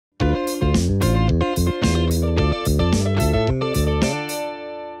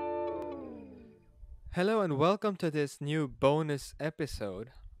Hello and welcome to this new bonus episode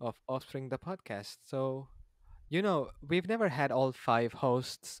of Offspring the Podcast. We've never had all five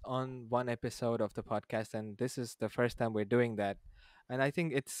hosts on one episode of the podcast, and this is the first time we're doing that. And I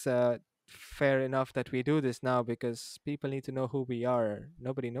think it's fair enough that we do this now because people need to know who we are.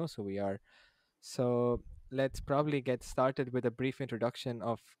 Nobody knows who we are. So let's probably get started with a brief introduction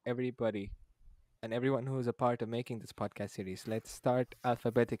of everybody and everyone who is a part of making this podcast series. Let's start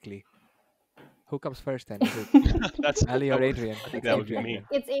alphabetically. Who comes first then? Is it That's Ali that or would, Adrian? I think It's that would be Adrian me.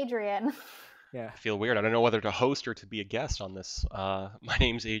 then. It's Adrian. Yeah. I feel weird. I don't know whether to host or to be a guest on this. My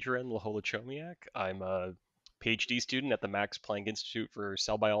name's Adrian Laholachomiak. I'm a PhD student at the Max Planck Institute for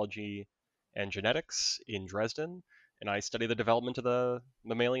Cell Biology and Genetics in Dresden, and I study the development of the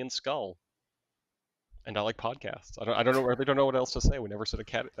mammalian skull. And I like podcasts. I don't know. I really don't know what else to say. We never set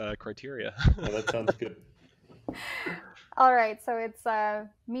a criteria. Oh, that sounds good. All right, so it's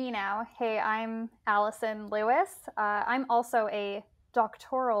me now. Hey, I'm Allison Lewis. I'm also a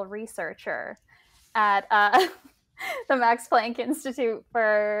doctoral researcher at the Max Planck Institute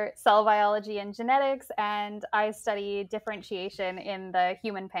for Cell Biology and Genetics, and I study differentiation in the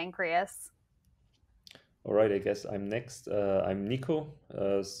human pancreas. All right, I guess I'm next. I'm Nico.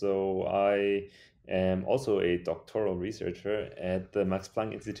 So I am also a doctoral researcher at the Max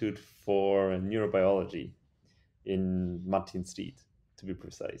Planck Institute for Neurobiology in Martinstedt, to be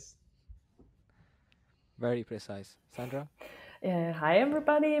precise. Very precise. Sandra? Hi,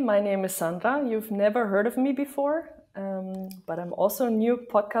 everybody. My name is Sandra. You've never heard of me before, but I'm also a new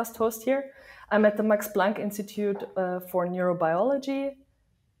podcast host here. I'm at the Max Planck Institute for Neurobiology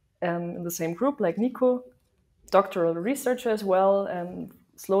in the same group like Nico, doctoral researcher as well, and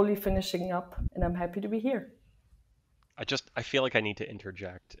slowly finishing up, and I'm happy to be here. I feel like I need to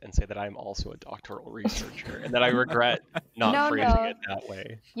interject and say that I'm also a doctoral researcher, and that I regret not No, phrasing no. it that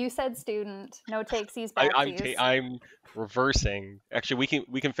way. You said student. No takesies, I'm backsies. I'm reversing. Actually,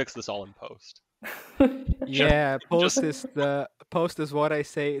 we can fix this all in post. Yeah, just- post is what I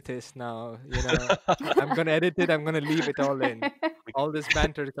say it is now. I'm gonna edit it, I'm gonna leave it all in. All this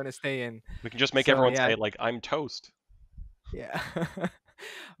banter is gonna stay in. We can just make So, everyone yeah. say like I'm toast. Yeah.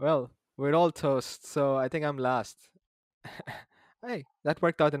 Well, we're all toast, so I think I'm last. Hey, that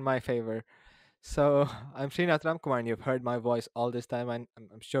worked out in my favor. So I'm Srinath Ramkumar and you've heard my voice all this time and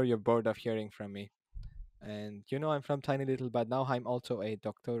I'm sure you're bored of hearing from me. And I'm from Tiny Little, but now I'm also a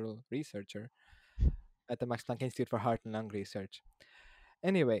doctoral researcher at the Max Planck Institute for Heart and Lung Research.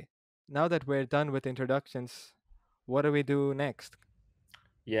 Anyway, now that we're done with introductions, what do we do next?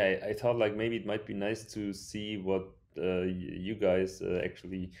 Yeah, I thought like maybe it might be nice to see what you guys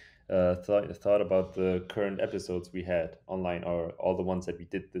actually thought about the current episodes we had online, or all the ones that we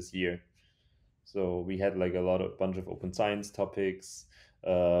did this year. So we had like bunch of open science topics.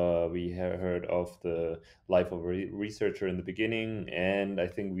 We heard of the life of a researcher in the beginning, and I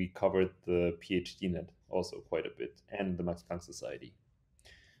think we covered the PhD net also quite a bit, and the Max Planck Society.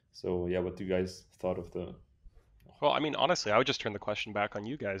 So yeah, what do you guys thought of the? Well, I mean, honestly, I would just turn the question back on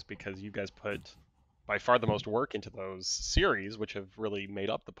you guys because you guys put by far the most work into those series, which have really made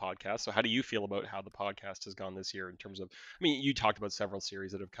up the podcast. So, how do you feel about how the podcast has gone this year in terms of? I mean, you talked about several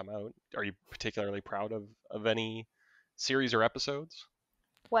series that have come out. Are you particularly proud of any series or episodes?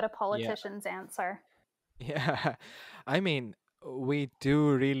 What a politician's answer. Yeah, I mean, we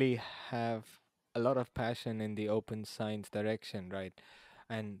do really have a lot of passion in the open science direction, right?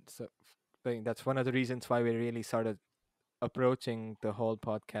 And so I think that's one of the reasons why we really started approaching the whole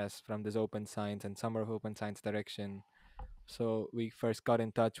podcast from this open science and summer of open science direction. So we first got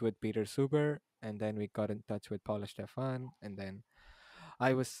in touch with Peter Suber, and then we got in touch with Paula Stefan, and then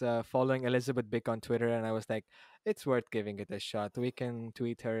I was following Elizabeth Bick on Twitter, and I was like, it's worth giving it a shot. We can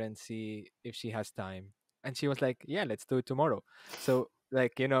tweet her and see if she has time. And she was like, yeah, let's do it tomorrow. So,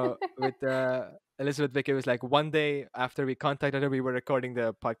 like, with Elizabeth Bick, it was like one day after we contacted her, we were recording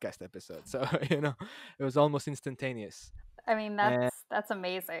the podcast episode. So, it was almost instantaneous. I mean, that's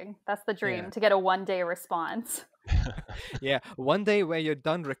amazing. That's the dream, Yeah. to get a one-day response. Yeah, one day where you're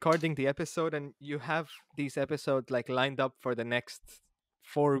done recording the episode and you have these episodes like lined up for the next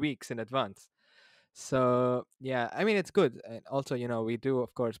 4 weeks in advance. So yeah, I mean it's good. And also, we do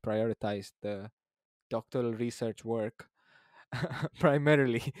of course prioritize the doctoral research work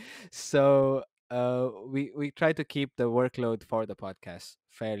primarily. So we try to keep the workload for the podcast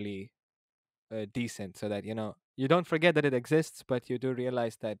fairly decent so that you don't forget that it exists, but you do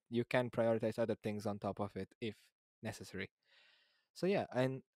realize that you can prioritize other things on top of it if necessary. So yeah,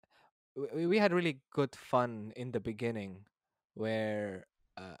 and we had really good fun in the beginning where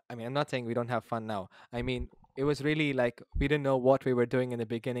I mean, I'm not saying we don't have fun now. I mean, it was really like we didn't know what we were doing in the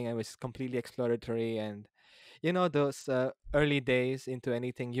beginning. It was completely exploratory, and those early days into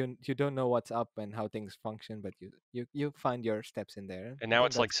anything, you don't know what's up and how things function, but you find your steps in there. And I now think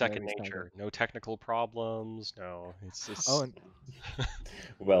it's like that's where second we started. nature. No technical problems. No, it's Oh, just and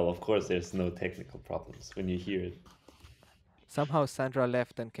Well, of course, there's no technical problems when you hear it. somehow Sandra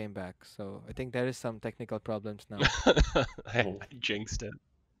left and came back, so I think there is some technical problems now. I Oh, jinxed it.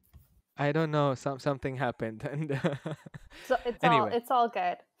 I don't know, something happened, and So it's all anyway, it's all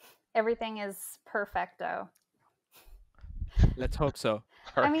good. Everything is perfecto. let's hope so.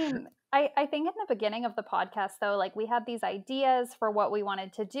 I mean, I think in the beginning of the podcast, though, like we had these ideas for what we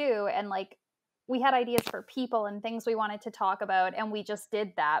wanted to do, and like we had ideas for people and things we wanted to talk about, and we just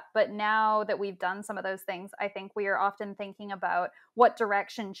did that. But now that we've done some of those things, I think we are often thinking about what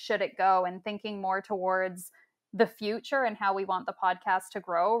direction should it go and thinking more towards the future and how we want the podcast to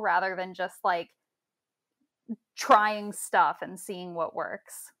grow rather than just like trying stuff and seeing what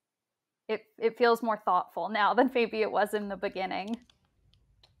works. It feels more thoughtful now than maybe it was in the beginning.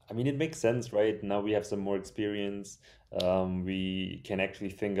 I mean, it makes sense, right? Now we have some more experience. We can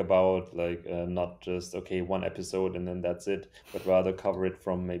actually think about like not just okay, one episode and then that's it, but rather cover it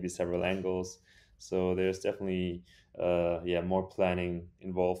from maybe several angles. So there's definitely yeah, more planning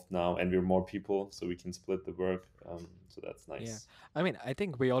involved now, and we're more people, so we can split the work. So that's Yeah, nice. I mean, I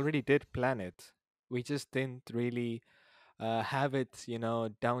think we already did plan it. We just didn't really have it,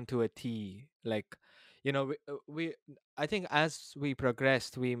 down to a T. Like, we I think as we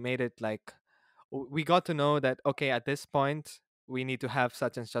progressed, we made it like we got to know that okay, at this point we need to have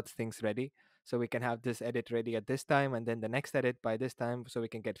such and such things ready, so we can have this edit ready at this time, and then the next edit by this time, so we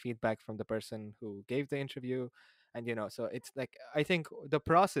can get feedback from the person who gave the interview, and so it's like I think the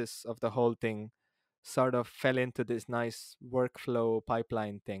process of the whole thing sort of fell into this nice workflow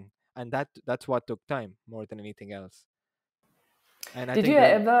pipeline thing, and that's what took time more than anything else. And I Did think you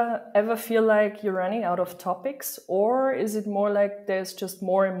the ever feel like you're running out of topics, or is it more like there's just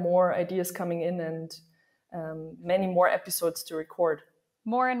more and more ideas coming in and many more episodes to record?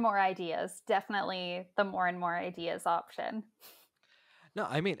 More and more ideas. Definitely the more and more ideas option. No,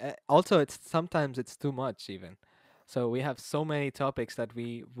 I mean, also it's sometimes it's too much even. So we have so many topics that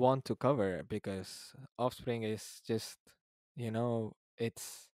we want to cover because Offspring is just,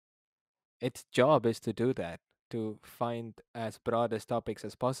 its job is to do that, to find as broad as topics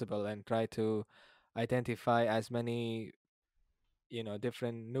as possible and try to identify as many,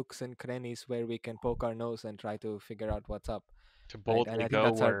 different nooks and crannies where we can poke our nose and try to figure out what's up. To Right? And boldly I think go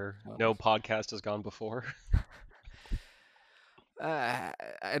that's our where job. no podcast has gone before. I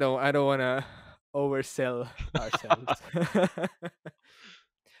don't want to oversell ourselves.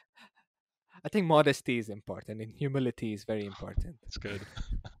 I think modesty is important and humility is very important. It's good.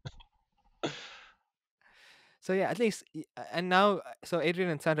 So yeah, at least and now so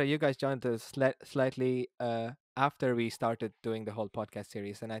Adrian and Sandra, you guys joined us slightly after we started doing the whole podcast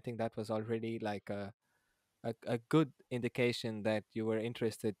series, and I think that was already like a good indication that you were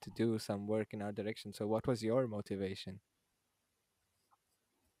interested to do some work in our direction. So what was your motivation?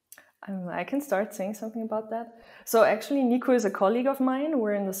 I can start saying something about that. So actually, Nico is a colleague of mine.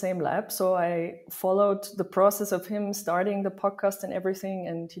 We're in the same lab. So I followed the process of him starting the podcast and everything,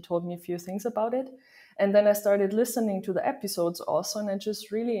 and he told me a few things about it. And then I started listening to the episodes also, and I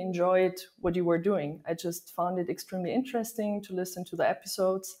just really enjoyed what you were doing. I just found it extremely interesting to listen to the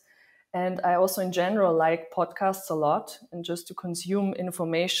episodes. And I also, in general, like podcasts a lot and just to consume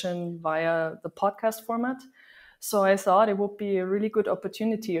information via the podcast format. So I thought it would be a really good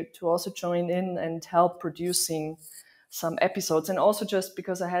opportunity to also join in and help producing some episodes. And also just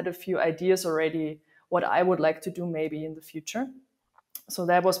because I had a few ideas already what I would like to do maybe in the future. So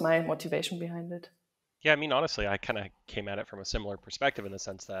that was my motivation behind it. Yeah, I mean, honestly, I kind of came at it from a similar perspective in the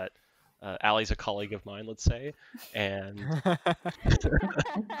sense that Allie's a colleague of mine, let's say, and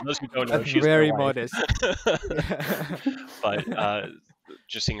those who don't know, That's she's my very wife. modest. But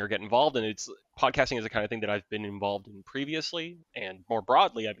just seeing her get involved, and it's podcasting is the kind of thing that I've been involved in previously, and more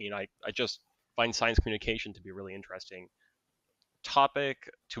broadly, I mean, I just find science communication to be a really interesting topic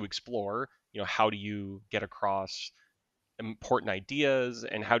to explore. How do you get across important ideas,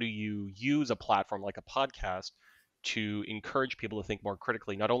 and how do you use a platform like a podcast to encourage people to think more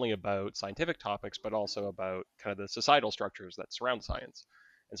critically, not only about scientific topics, but also about kind of the societal structures that surround science.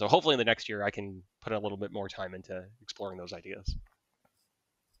 And so hopefully in the next year, I can put a little bit more time into exploring those ideas.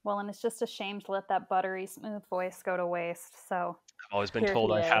 Well, and it's just a shame to let that buttery smooth voice go to waste. So I've always been here told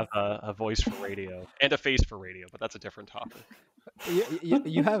he I have is. a voice for radio and a face for radio, but that's a different topic.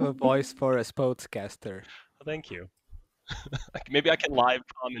 you have a voice for a sportscaster. Well, thank you. Maybe I can live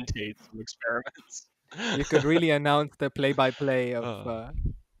commentate some experiments. You could really announce the play-by-play of. Oh,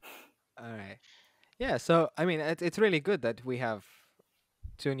 All right. Yeah. So I mean, it's really good that we have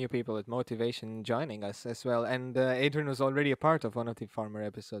two new people with motivation joining us as well. And Adrian was already a part of one of the former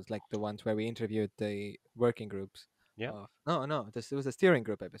episodes, like the ones where we interviewed the working groups. yeah. Of no, this it was a steering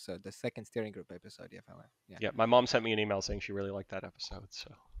group episode, the second steering group episode. Yeah, yeah. Yeah, my mom sent me an email saying she really liked that episode. So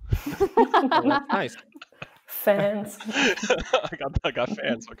Oh, that's nice. Fans. I got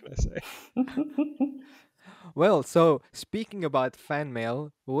fans. What can I say? Well, so speaking about fan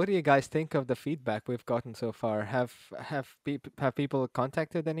mail, what do you guys think of the feedback we've gotten so far? Have people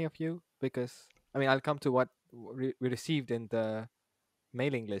contacted any of you? Because I mean, I'll come to what we received in the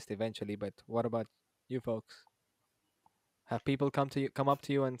mailing list eventually, but what about you folks? Have people come up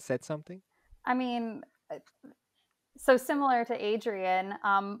to you and said something? I mean, so similar to Adrian,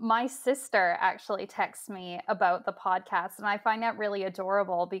 my sister actually texts me about the podcast, and I find that really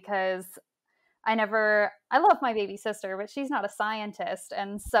adorable because I love my baby sister, but she's not a scientist.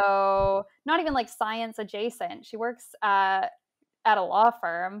 And so, not even like science adjacent. She works at a law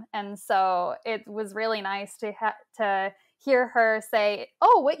firm. And so, it was really nice to hear her say,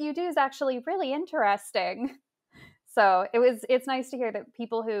 "Oh, what you do is actually really interesting." So it's nice to hear that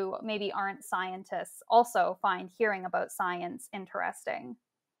people who maybe aren't scientists also find hearing about science interesting.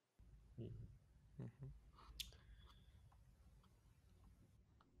 Mhm.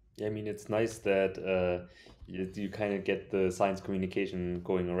 Yeah, I mean, it's nice that you kind of get the science communication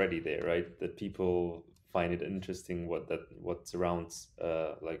going already there, right? That people find it interesting what surrounds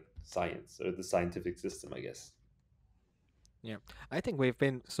like science or the scientific system, I guess. Yeah, I think we've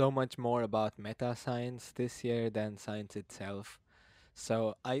been so much more about meta science this year than science itself.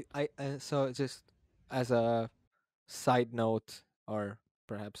 So so just as a side note, or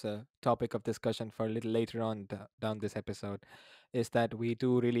perhaps a topic of discussion for a little later on down this episode, is that we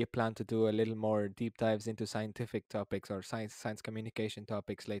do really plan to do a little more deep dives into scientific topics or science communication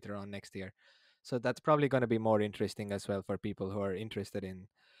topics later on next year. So that's probably going to be more interesting as well for people who are interested in,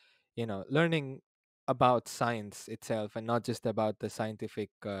 learning about science itself and not just about the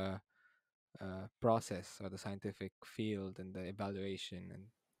scientific process or the scientific field and the evaluation and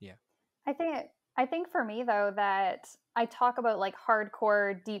yeah. I think I think for me though that I talk about like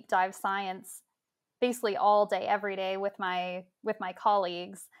hardcore deep dive science basically all day every day with my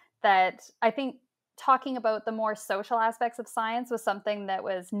colleagues, that I think talking about the more social aspects of science was something that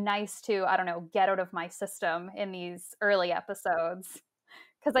was nice to, I don't know, get out of my system in these early episodes,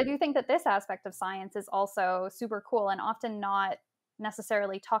 because I do think that this aspect of science is also super cool and often not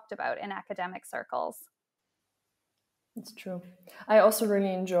necessarily talked about in academic circles. It's true. I also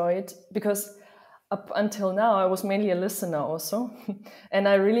really enjoyed, because up until now I was mainly a listener also, and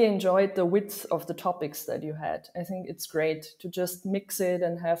I really enjoyed the width of the topics that you had. I think it's great to just mix it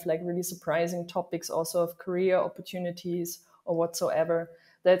and have like really surprising topics also of career opportunities or whatsoever.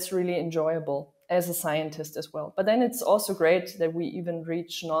 That's really enjoyable as a scientist as well. But then it's also great that we even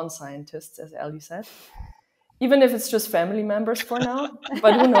reach non-scientists, as Ali said, even if it's just family members for now,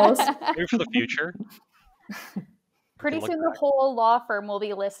 but who knows? Maybe for the future. Pretty look soon the whole law firm will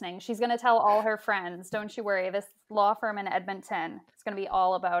be listening. She's going to tell all her friends, don't you worry, this law firm in Edmonton is going to be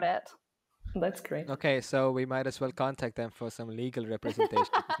all about it. That's great. Okay, so we might as well contact them for some legal representation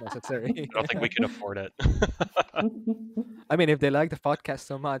if necessary. I don't think we can afford it. I mean, if they like the podcast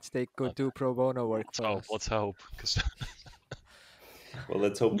so much, they could do pro bono work for us. Let's hope. 'Cause Well,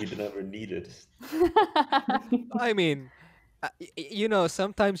 let's hope we never need it. I mean,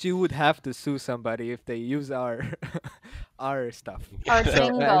 sometimes you would have to sue somebody if they use our our stuff. Our So,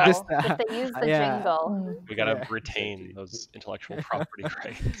 jingle. just, If they use the yeah. jingle. we gotta Yeah. retain Exactly. those intellectual property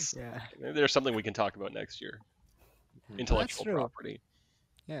rights. Yeah, Maybe there's something we can talk about next year. Intellectual true. property.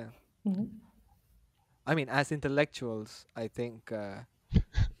 yeah. Mhm. I mean, as intellectuals, I think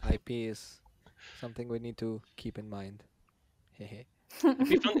IP is something we need to keep in mind. Hehe. It'd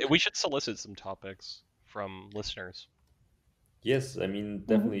be fun. We should solicit some topics from listeners. Yes, I mean,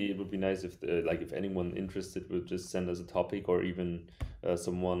 definitely it would be nice if like if anyone interested would just send us a topic, or even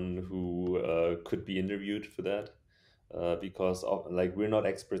someone who could be interviewed for that. Because like we're not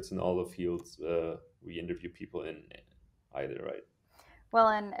experts in all the fields we interview people in either, right? Well,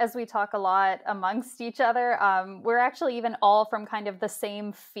 and as we talk a lot amongst each other, we're actually even all from kind of the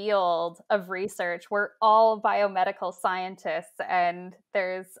same field of research. We're all biomedical scientists, and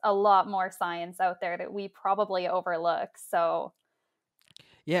there's a lot more science out there that we probably overlook. So,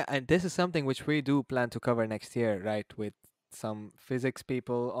 Yeah, and this is something which we do plan to cover next year, right? With some physics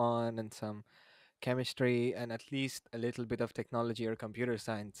people on and some chemistry and at least a little bit of technology or computer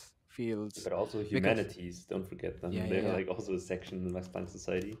science fields. But also Because humanities, don't forget them. yeah, They're yeah, like also a section in the Max Planck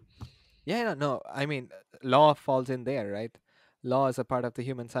Society. Yeah, no. I mean, law falls in there, right? Law is a part of the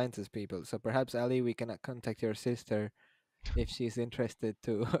human sciences people. So perhaps, Ali, we can contact your sister if she's interested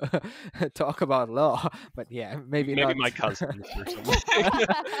to talk about law. But yeah, maybe Maybe not. my cousins or something.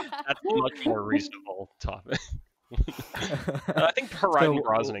 That's a much more reasonable topic. I think So,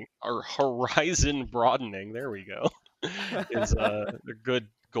 horizon broadening. There we go. Is a good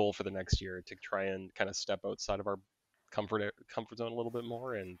goal for the next year to try and kind of step outside of our comfort zone a little bit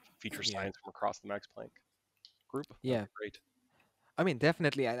more and feature yeah, science from across the Max Planck group. That'd yeah. be great. I mean,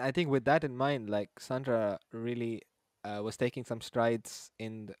 definitely. I think with that in mind, like Sandra really was taking some strides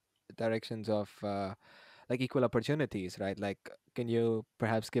in the directions of like equal opportunities, right? Like, can you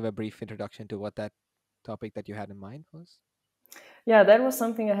perhaps give a brief introduction to what that topic that you had in mind was? Yeah, that was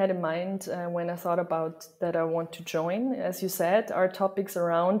something I had in mind when I thought about that I want to join. As you said, our topics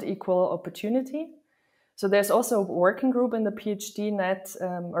around equal opportunity. So there's also a working group in the PhD net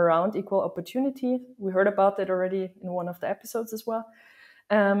around equal opportunity. We heard about that already in one of the episodes as well.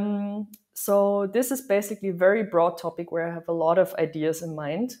 So this is basically a very broad topic where I have a lot of ideas in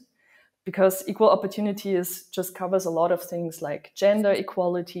mind, because equal opportunity just covers a lot of things like gender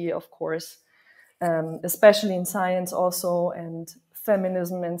equality, of course, especially in science also, and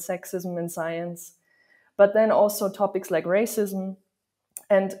feminism and sexism in science, but then also topics like racism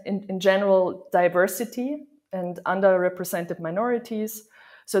and in general diversity and underrepresented minorities.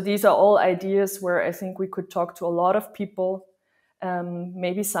 So these are all ideas where I think we could talk to a lot of people,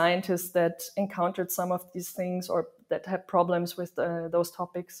 maybe scientists that encountered some of these things or that had problems with those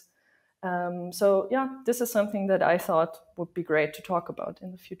topics. So yeah, this is something that I thought would be great to talk about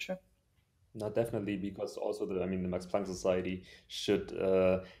in the future. Not definitely, because also the Max Planck Society should,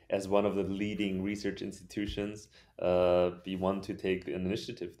 as one of the leading research institutions, be one to take an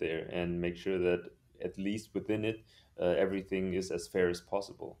initiative there and make sure that at least within it, everything is as fair as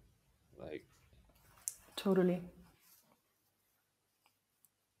possible. Like, Totally.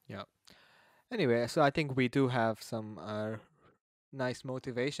 Yeah. Anyway, so I think we do have some nice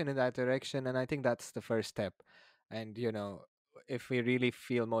motivation in that direction, and I think that's the first step. And if we really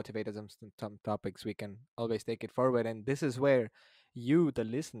feel motivated on some topics, we can always take it forward. And this is where you, the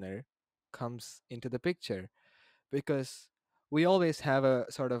listener, comes into the picture, because we always have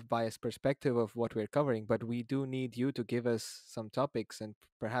a sort of biased perspective of what we're covering, but we do need you to give us some topics and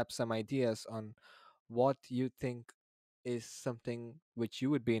perhaps some ideas on what you think is something which you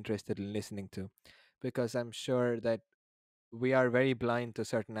would be interested in listening to, because I'm sure that we are very blind to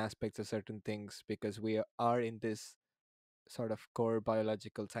certain aspects of certain things because we are in this sort of core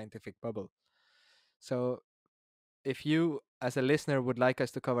biological scientific bubble. So if you as a listener would like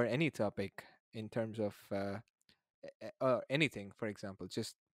us to cover any topic in terms of or anything, for example,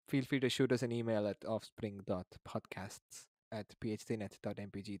 just feel free to shoot us an email at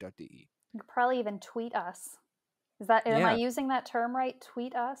offspring.podcasts@phdnet.mpg.de. You could probably even tweet us. Am I Yeah, using that term right?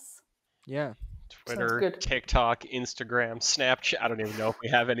 Tweet us? yeah. Sounds Twitter, good. TikTok, Instagram, Snapchat. I don't even know if we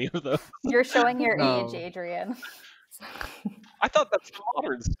have any of those. You're showing your age, No. Adrian. I thought that's the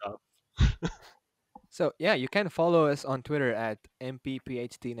modern stuff. So yeah, you can follow us on Twitter at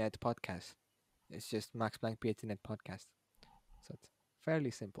MPPHDNet Podcast. It's just Max Planck PhDNet Podcast. So it's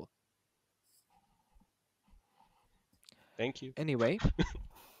fairly simple. Thank you. Anyway,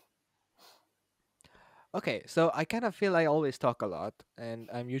 okay, so I kind of feel I always talk a lot, and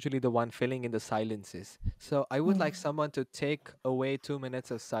I'm usually the one filling in the silences. So I would like someone to take away 2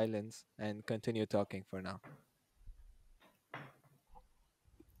 minutes of silence and continue talking for now.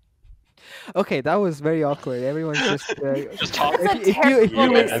 Okay, that was very awkward. Everyone's just Just talk. That's a if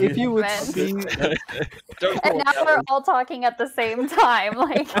you would terrible see achievement. Don't And worry, now we're all talking at the same time.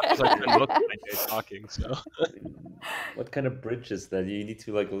 Like, I spend most of my day talking, so what kind of bridge is that? You need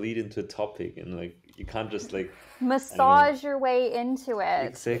to like lead into a topic, and like you can't just like massage your way into it.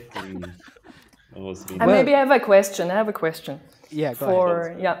 exactly. Almost mean. And maybe I have a question. yeah, go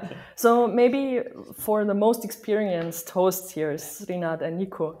ahead. Yeah. So maybe for the most experienced hosts here, Srinat and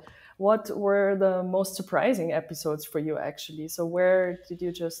Nico, what were the most surprising episodes for you actually? So where did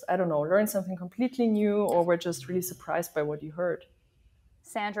you just, I don't know, learn something completely new, or were just really surprised by what you heard?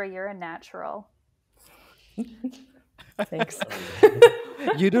 Sandra, you're a natural. Thanks.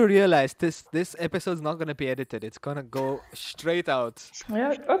 You do realize this episode's not gonna be edited. It's gonna go straight out.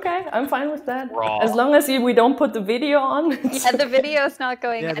 Yeah, okay, I'm fine with that. Raw. As long as we don't put the video on. Yeah, the video's not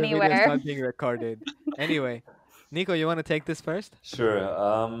going Yeah, the video's anywhere. not being recorded. Anyway, Nico, you want to take this first? Sure.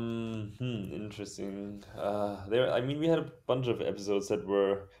 Interesting. I mean, we had a bunch of episodes that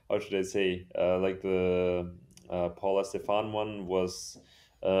were, how should I say, like the Paula Stefan one was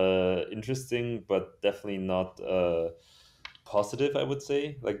interesting, but definitely not positive, I would say.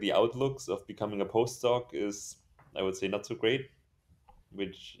 Like the outlooks of becoming a postdoc is, I would say, not so great,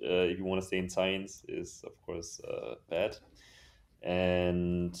 which if you want to stay in science is of course bad.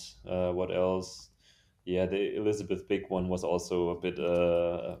 And what else? Yeah, the Elizabeth Big one was also a bit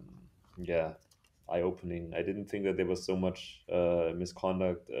yeah, eye-opening. I didn't think that there was so much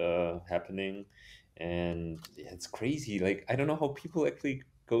misconduct happening, and yeah, it's crazy. Like I don't know how people actually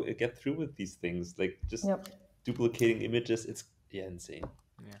get through with these things. Like just Yep. duplicating images. It's insane.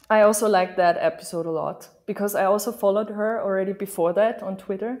 I also liked that episode a lot because I also followed her already before that on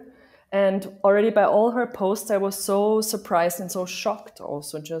Twitter. And already by all her posts, I was so surprised and so shocked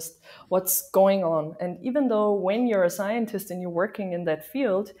also just what's going on. And even though when you're a scientist and you're working in that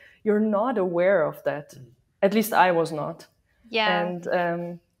field, you're not aware of that. At least I was not. Yeah.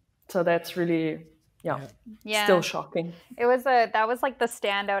 And so that's really, Yeah. still shocking. That was like the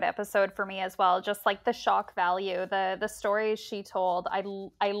standout episode for me as well. Just like the shock value, the stories she told,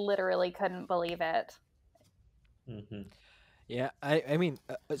 I literally couldn't believe it. Yeah, I mean,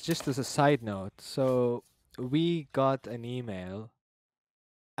 just as a side note, so we got an email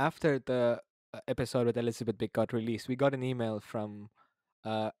after the episode with Elizabeth Big got released. We got an email from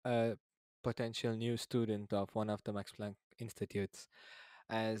a potential new student of one of the Max Planck Institutes,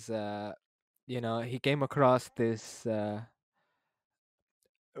 as he came across this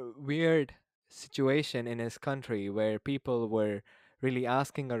weird situation in his country where people were really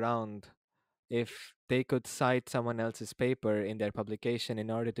asking around if they could cite someone else's paper in their publication in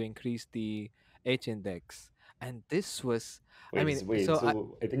order to increase the H index. And this was, Wait.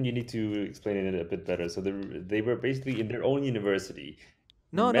 So I think you need to explain it a bit better. So they were basically in their own university,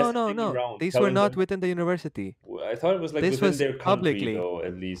 no. messaging around, These were telling not them. within the university. I thought it was like This within was their country, publicly. though,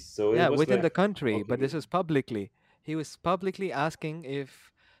 at least. So Yeah, it was within like, the country, but okay. this was publicly. He was publicly asking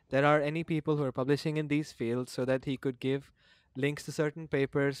if there are any people who are publishing in these fields so that he could give links to certain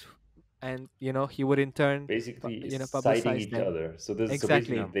papers, and he would in turn Basically citing publicize each them. other. So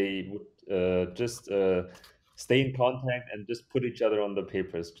Exactly. basically they would just stay in contact and just put each other on the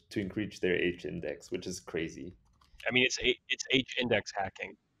papers to increase their H index, which is crazy. I mean, it's H index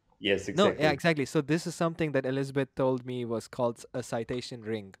hacking. Yes, No, exactly. yeah, exactly. So this is something that Elizabeth told me was called a citation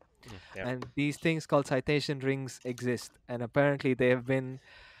ring. Yeah. And these things called citation rings exist, and apparently they have been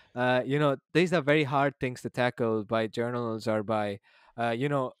these are very hard things to tackle by journals or by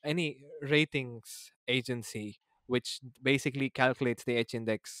any ratings agency which basically calculates the H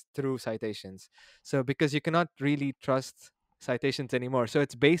index through citations. So because you cannot really trust citations anymore, so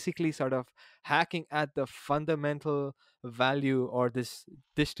it's basically sort of hacking at the fundamental value or this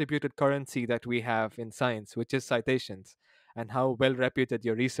distributed currency that we have in science, which is citations, and how well reputed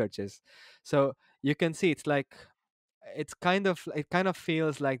your research is. So you can see it kind of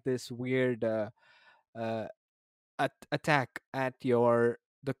feels like this weird uh, attack at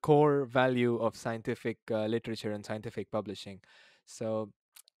the core value of scientific literature and scientific publishing. So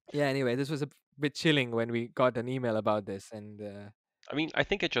yeah, anyway, this was a bit chilling when we got an email about this. And I mean, I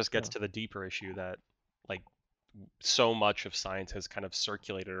think it just gets to the deeper issue that, like, so much of science has kind of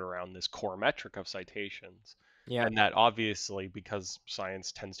circulated around this core metric of citations. Yeah. And that obviously, because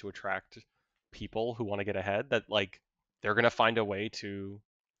science tends to attract people who want to get ahead, that like they're going to find a way to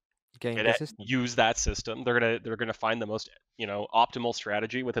use that system. They're gonna find the most optimal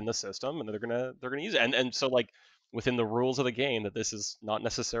strategy within the system, and they're gonna use it. And so like within the rules of the game, that this is not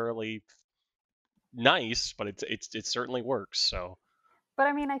necessarily nice, but it certainly works. So. But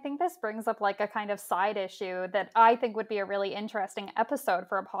I mean, I think this brings up like a kind of side issue that I think would be a really interesting episode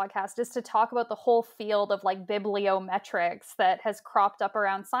for a podcast, is to talk about the whole field of like bibliometrics that has cropped up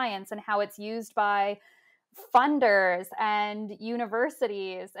around science and how it's used by funders and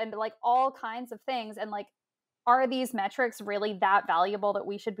universities and like all kinds of things. And like, are these metrics really that valuable that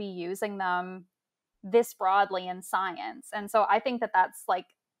we should be using them this broadly in science? And so I think that that's like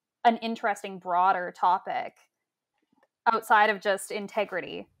an interesting broader topic outside of just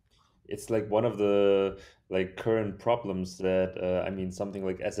integrity. It's like one of the like current problems that I mean, something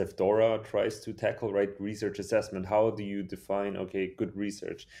like SF Dora tries to tackle, right? Research assessment. How do you define, okay, good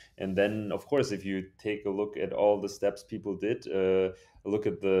research? And then, of course, if you take a look at all the steps people did,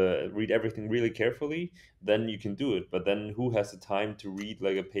 read everything really carefully, then you can do it. But then who has the time to read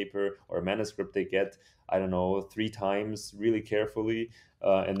like a paper or a manuscript they get, I don't know, 3 times really carefully,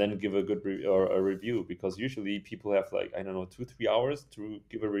 and then give a good a review? Because usually people have like, I don't know, 2-3 hours to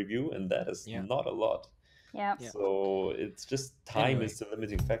give a review, and that is not a lot. Yeah. So it's just time is the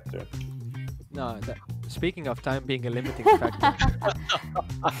limiting factor. No, speaking of time being a limiting factor,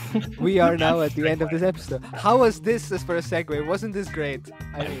 we are now at the end of this episode. How was this for a segue? Wasn't this great?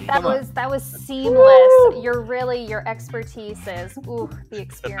 I mean, That come on. was seamless. Your expertise is the The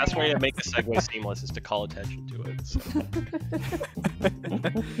experience. best way to make a segue seamless is to call attention to it.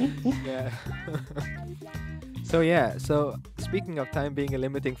 So. Yeah. So speaking of time being a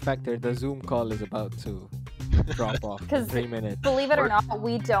limiting factor, the Zoom call is about to drop off in 'Cause 3 minutes. Believe it or not,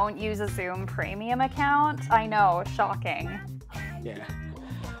 we don't use a Zoom premium account. I know, shocking. Yeah.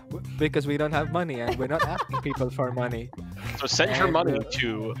 Because we don't have money and we're not asking people for money. So send your And, money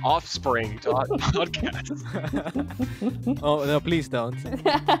to Offspring Podcast. Oh, no, please don't.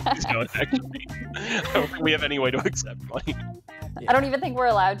 Please don't, actually. I don't think we have any way to accept money. I don't even think we're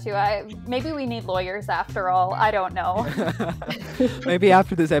allowed to. Maybe we need lawyers after all. I don't know. Maybe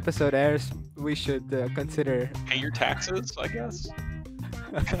after this episode airs, we should consider. Pay your taxes, I guess.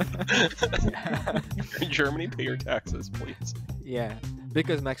 In Germany, pay your taxes, please. Yeah,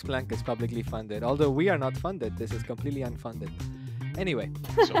 because Max Planck is publicly funded. Although we are not funded, this is completely unfunded. Anyway,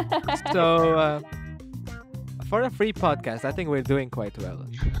 so for a free podcast, I think we're doing quite well.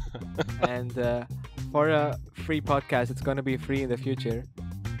 And for a free podcast, it's going to be free in the future.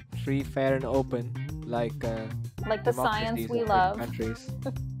 Free, fair, and open, like Like the science democracies we in love. countries.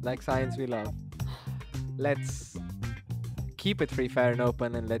 Like science we love. Let's keep it free, fair, and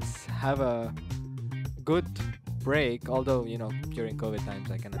open, and let's have a good break. Although, during COVID times,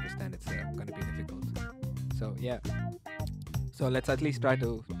 I can understand it's going to be difficult. So, yeah. So, let's at least try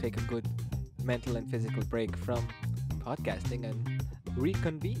to take a good mental and physical break from podcasting and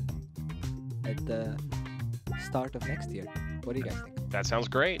reconvene at the start of next year. What do you guys think? That sounds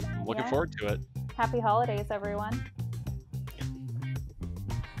great. I'm looking Yeah. forward to it. Happy holidays, everyone.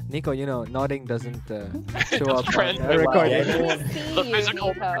 Nico, nodding doesn't It show doesn't up on translate the well. recording. Yeah, The See you,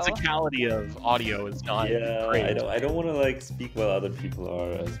 Nico. physicality of audio is not Yeah, great. I don't want to speak while other people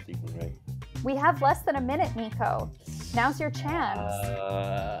are speaking, right? We have less than a minute, Nico. Now's your chance.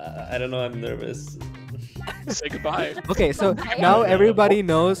 I don't know. I'm nervous. Say goodbye. Okay, so now everybody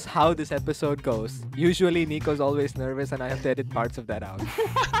knows how this episode goes. Usually Nico's always nervous and I have to edit parts of that out.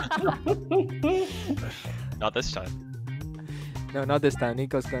 Not this time. No, not this time.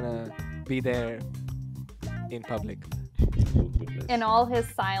 Nico's gonna be there in public. Oh, goodness. In all his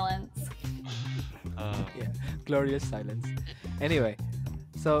silence. Yeah, glorious silence. Anyway,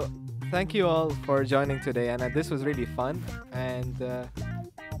 so thank you all for joining today, and this was really fun. And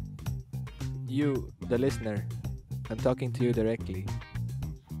you, the listener, I'm talking to you directly.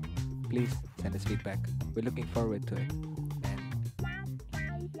 Please send us feedback. We're looking forward to it,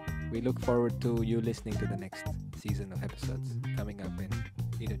 and we look forward to you listening to the next season of episodes coming up in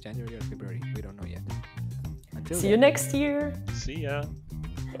either January or February. We don't know yet. Until See you then. next year. See ya.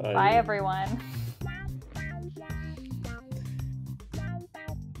 Bye, everyone.